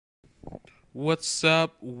What's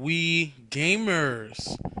up, we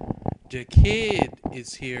gamers? The kid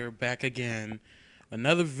is here back again.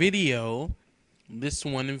 Another video. This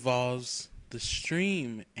one involves the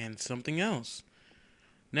stream and something else.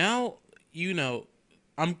 Now, you know,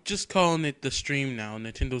 I'm just calling it the stream now,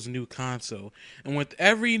 Nintendo's new console. And with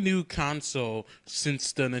every new console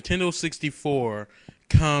since the Nintendo 64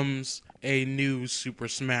 comes a new Super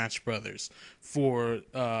Smash Brothers for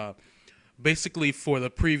basically for the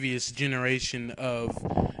previous generation of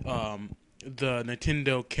the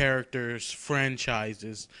Nintendo characters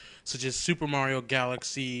franchises, such as Super Mario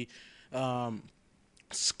Galaxy, um,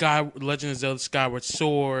 Legend of Zelda Skyward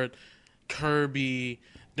Sword, Kirby,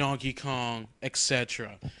 Donkey Kong,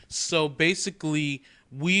 etc. So basically,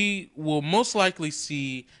 we will most likely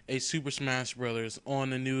see a Super Smash Brothers on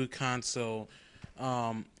the new console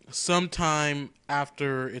sometime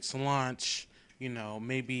after its launch.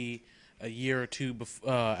 Maybe a year or two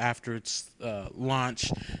after its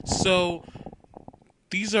launch. So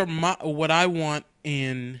these are what I want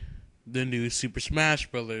in the new Super Smash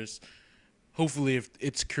Brothers. Hopefully, if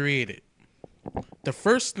it's created, the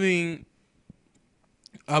first thing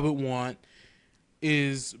I would want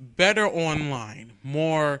is better online,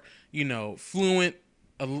 more fluent,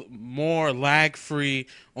 more lag free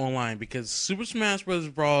online, because Super Smash Bros.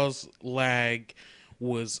 Brawl's lag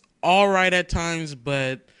was all right at times,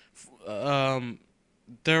 but um,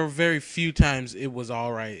 there were very few times it was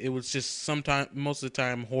all right. It was just sometimes, most of the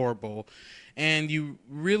time, horrible, and you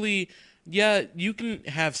really. Yeah, you can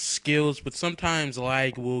have skills, but sometimes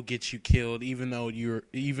lag will get you killed, even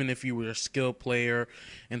if you were a skilled player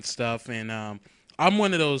and stuff. And I'm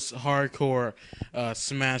one of those hardcore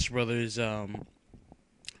Smash Brothers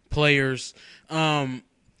players. Um,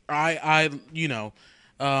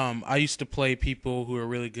 I used to play people who are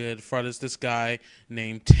really good. For this guy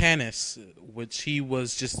named Tennis, which he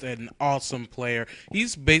was just an awesome player.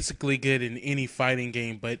 He's basically good in any fighting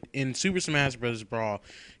game, but in Super Smash Bros. Brawl,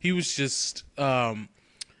 he was just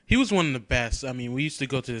he was one of the best. I mean, we used to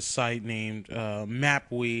go to this site named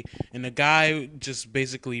MapWe, and the guy just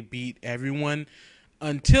basically beat everyone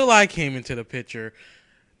until I came into the picture.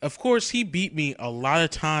 Of course, he beat me a lot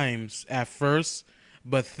of times at first,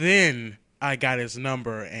 but then I got his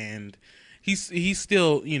number, and he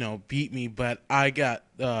still beat me, but I got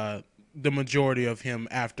the majority of him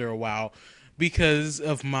after a while because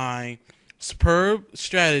of my superb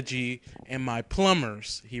strategy and my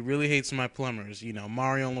plumbers. He really hates my plumbers.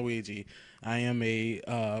 Mario and Luigi. I am a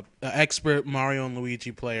expert Mario and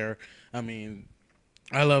Luigi player. I mean,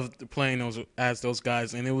 I loved playing those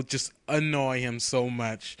guys, and it would just annoy him so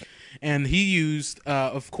much. And he used,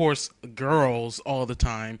 of course, girls all the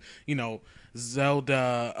time.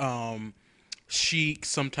 Zelda, Sheik.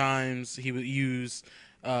 Sometimes he would use.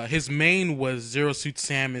 His main was Zero Suit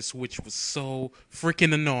Samus, which was so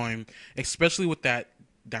freaking annoying, especially with that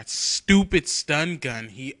stupid stun gun.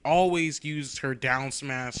 He always used her down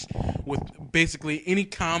smash with basically any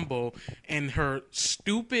combo, and her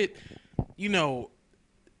stupid, you know,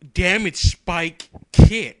 damage spike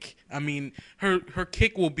kick. I mean, her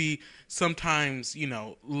kick will be sometimes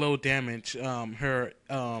low damage. Her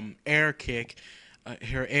air kick,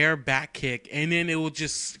 her air back kick, and then it will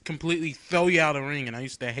just completely throw you out of the ring. And I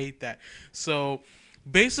used to hate that. So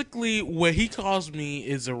basically, what he calls me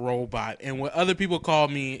is a robot, and what other people call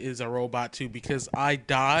me is a robot too, because I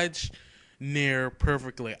dodge near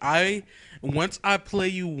perfectly. Once I play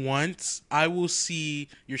you once, I will see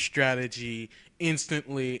your strategy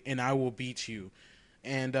instantly, and I will beat you.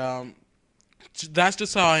 And that's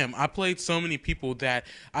just how I am. I played so many people that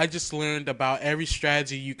I just learned about every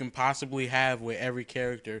strategy you can possibly have with every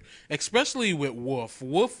character, especially with Wolf.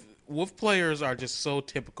 Wolf players are just so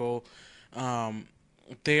typical. Um,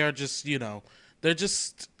 they are just they're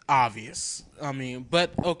just obvious. I mean,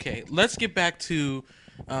 but okay, let's get back to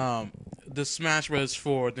um, the Smash Bros.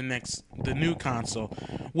 For the new console.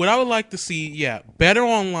 What I would like to see, yeah, better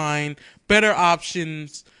online, better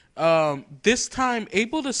options. This time,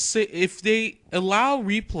 able to say if they allow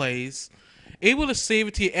replays, able to save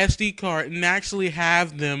it to your SD card and actually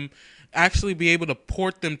have them actually be able to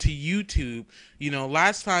port them to YouTube.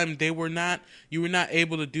 Last time they were not. You were not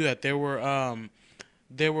able to do that.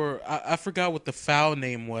 I forgot what the file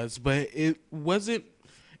name was, but it wasn't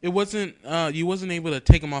you wasn't able to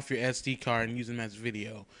take them off your SD card and use them as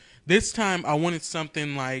video. This time I wanted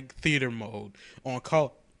something like theater mode on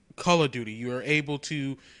Call of Duty. You are able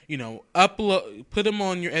to upload, put them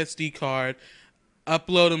on your SD card,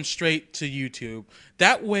 upload them straight to YouTube.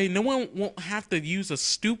 That way, no one won't have to use a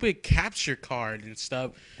stupid capture card and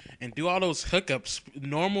stuff and do all those hookups.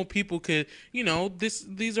 Normal people could,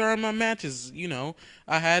 these are my matches.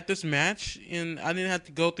 I had this match and I didn't have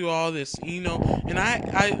to go through all this, And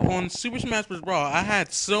I on Super Smash Bros. Brawl, I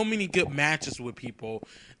had so many good matches with people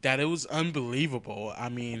that it was unbelievable. I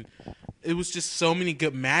mean, it was just so many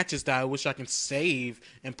good matches that I wish I could save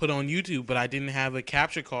and put on YouTube, but I didn't have a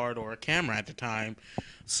capture card or a camera at the time.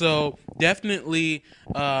 So definitely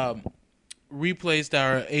replays that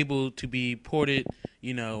are able to be ported,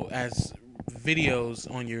 as videos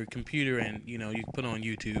on your computer and, you can put on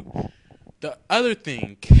YouTube. The other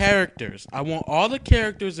thing, characters. I want all the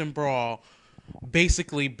characters in Brawl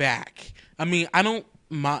basically back. I mean,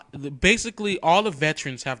 basically all the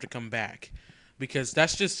veterans have to come back because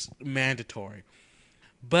that's just mandatory.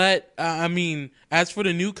 But I mean, as for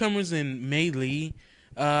the newcomers in Melee,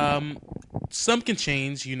 some can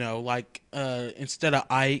change. Like instead of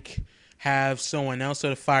Ike, have someone else. So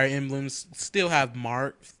the Fire Emblems still have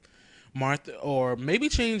Marth, or maybe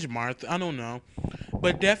change Marth. I don't know,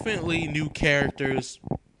 but definitely new characters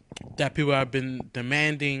that people have been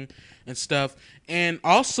demanding and stuff. And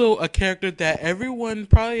also a character that everyone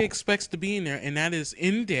probably expects to be in there, and that is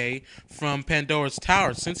Inde from Pandora's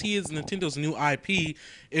Tower. Since he is Nintendo's new IP,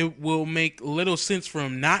 it will make little sense for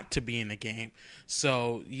him not to be in the game.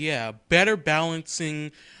 So, yeah, better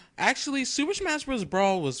balancing. Actually, Super Smash Bros.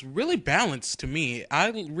 Brawl was really balanced to me. I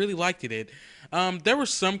really liked it. There were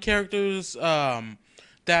some characters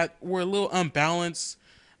that were a little unbalanced,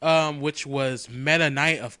 which was Meta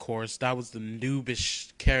Knight, of course. That was the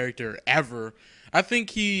noobish character ever. I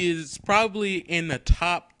think he is probably in the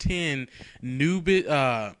top 10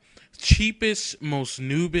 cheapest, most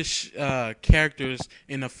noobish characters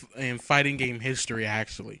in fighting game history,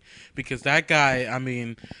 actually. Because that guy, I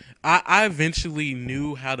mean, I eventually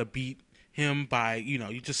knew how to beat him by,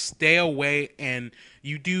 you just stay away and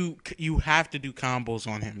you have to do combos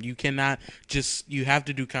on him. You have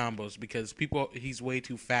to do combos because he's way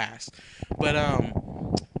too fast. But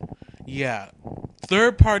yeah,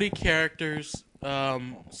 third party characters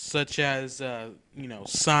such as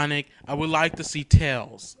Sonic. I would like to see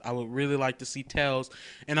Tails. I would really like to see Tails,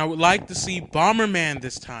 and I would like to see Bomberman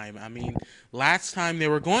this time. I mean, last time they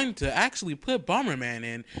were going to actually put Bomberman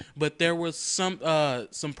in, but there was some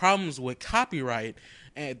problems with copyright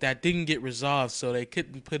that didn't get resolved, so they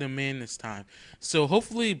couldn't put him in this time. So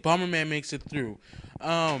hopefully Bomberman makes it through.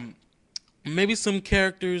 Maybe some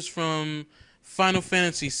characters from Final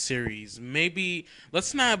Fantasy series. Maybe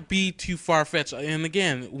let's not be too far fetched. And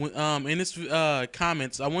again, in this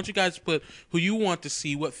comments, I want you guys to put who you want to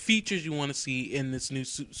see, what features you want to see in this new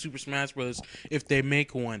Super Smash Bros. If they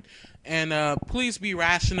make one. And please be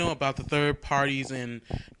rational about the third parties and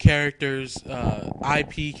characters,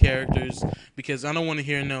 IP characters, because I don't want to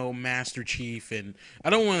hear no Master Chief, and I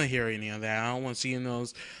don't want to hear any of that. I don't want to see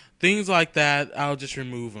those. Things like that, I'll just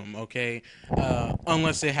remove them, okay?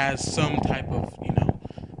 Unless it has some type of,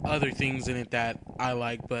 other things in it that I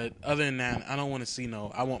like. But other than that, I don't want to see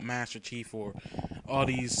I want Master Chief or all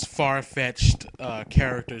these far-fetched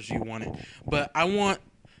characters you wanted. But I want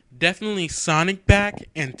definitely Sonic back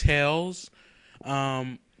and Tails.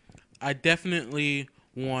 I definitely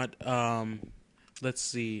want, let's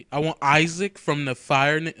see. I want Isaac from the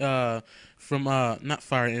not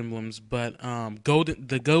Fire Emblems, but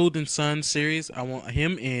the Golden Sun series. I want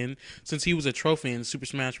him in since he was a trophy in Super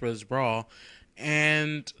Smash Bros. Brawl,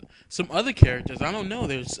 and some other characters. I don't know.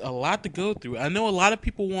 There's a lot to go through. I know a lot of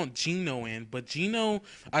people want Geno in, but Geno,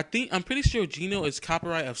 I'm pretty sure Geno is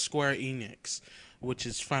copyright of Square Enix, which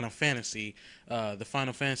is Final Fantasy, the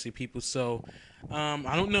Final Fantasy people. So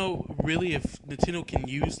I don't know really if Nintendo can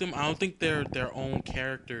use them. I don't think they're their own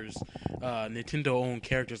characters, Nintendo-owned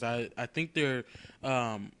characters. I think they're,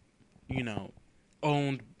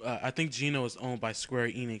 owned. I think Geno is owned by Square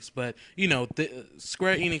Enix, but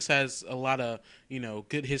Square Enix has a lot of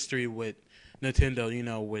good history with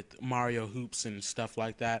Nintendo. With Mario Hoops and stuff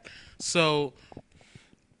like that. So.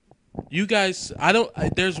 You guys,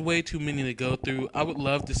 there's way too many to go through. I would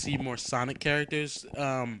love to see more Sonic characters.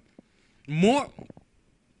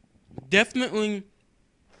 Definitely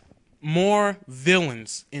more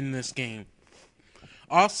villains in this game.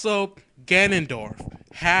 Also, Ganondorf,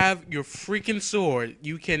 have your freaking sword.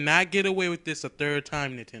 You cannot get away with this a third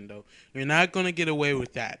time, Nintendo. You're not going to get away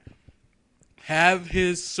with that. Have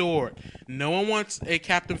his sword. No one wants a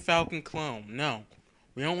Captain Falcon clone. No,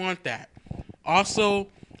 we don't want that. Also,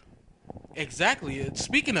 exactly.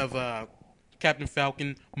 Speaking of Captain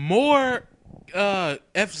Falcon, more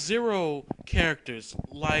F-Zero characters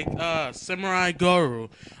like Samurai Goro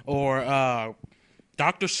or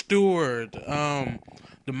Dr. Stewart, the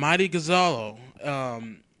Mighty Gonzalo,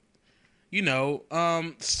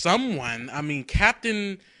 someone. I mean,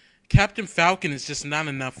 Captain Falcon is just not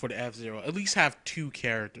enough for the F-Zero. At least have two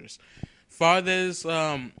characters. Farther's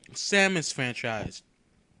Samus franchise.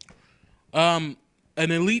 An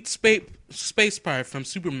elite space pirate from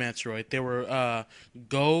Super Metroid. There were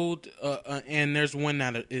gold, and there's one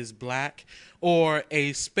that is black. Or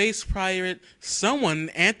a space pirate, someone,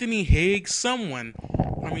 Anthony Higgs, someone.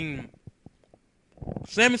 I mean,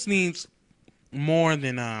 Samus needs more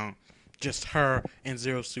than just her and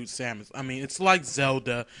Zero Suit Samus. I mean, it's like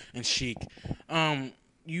Zelda and Sheik.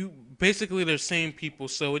 You basically they're same people,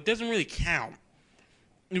 so it doesn't really count,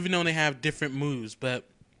 even though they have different moves. But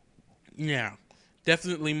yeah,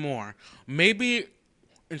 definitely more. Maybe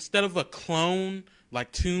instead of a clone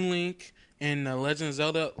like Toon Link in Legend of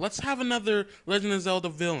Zelda, let's have another Legend of Zelda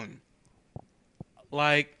villain,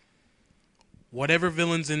 like whatever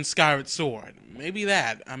villains in Skyward Sword. Maybe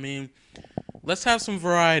that. I mean, let's have some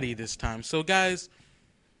variety this time. So, guys,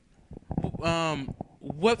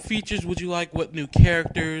 what features would you like? What new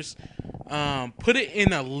characters? Put it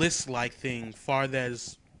in a list-like thing, far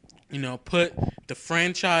as put the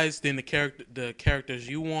franchise, then the characters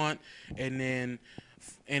you want, and then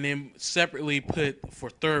separately put for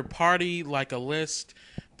third party like a list.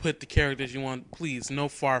 Put the characters you want. Please, no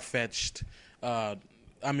far-fetched.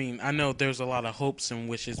 I mean, I know there's a lot of hopes and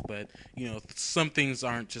wishes, but some things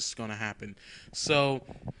aren't just gonna happen. So,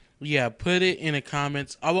 yeah, put it in the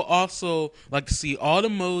comments. I will also like to see all the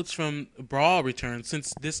modes from Brawl return,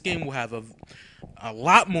 since this game will have a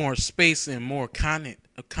lot more space and more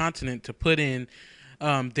continent to put in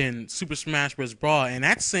than Super Smash Bros. Brawl, and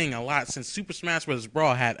that's saying a lot since Super Smash Bros.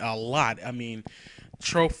 Brawl had a lot. I mean,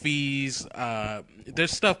 trophies.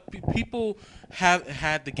 There's stuff people have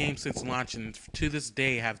had the game since launch, and to this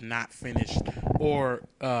day have not finished or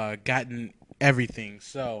gotten everything.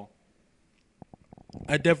 So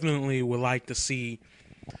I definitely would like to see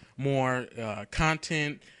more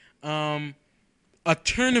content. A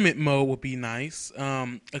tournament mode would be nice.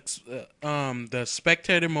 The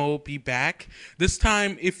spectator mode be back this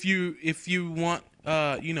time. If you want,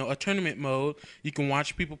 a tournament mode, you can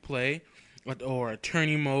watch people play, or a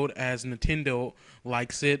tourney mode as Nintendo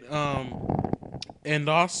likes it. And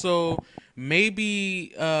also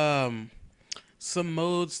maybe some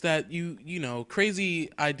modes that crazy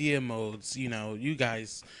idea modes. You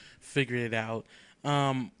guys figure it out.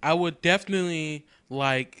 I would definitely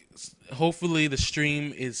like. Hopefully, the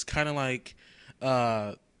stream is kind of like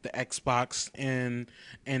the Xbox and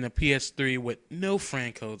the PS3 with no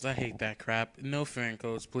friend codes. I hate that crap. No friend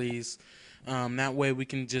codes, please. That way we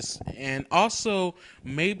can just, and also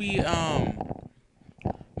maybe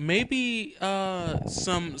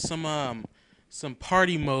some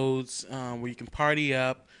party modes where you can party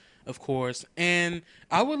up, of course. And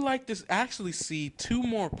I would like to actually see 2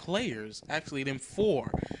 more players, actually, than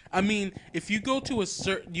 4. I mean, if you go to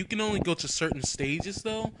you can only go to certain stages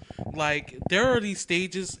though. Like there are these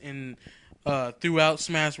stages in throughout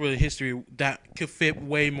Smash Bros. History that could fit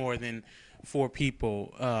way more than 4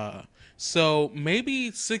 people. So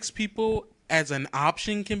maybe 6 people as an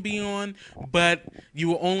option can be on, but you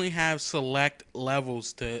will only have select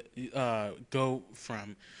levels to go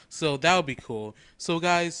from. So that would be cool. So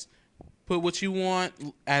guys, put what you want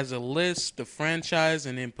as a list, the franchise,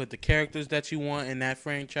 and then put the characters that you want in that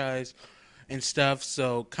franchise and stuff.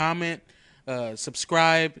 So comment,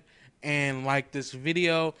 subscribe, and like this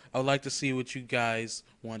video. I would like to see what you guys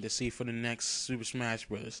want to see for the next Super Smash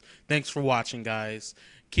Bros. Thanks for watching, guys.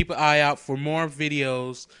 Keep an eye out for more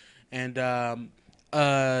videos and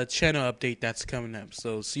channel update that's coming up.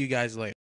 So see you guys later.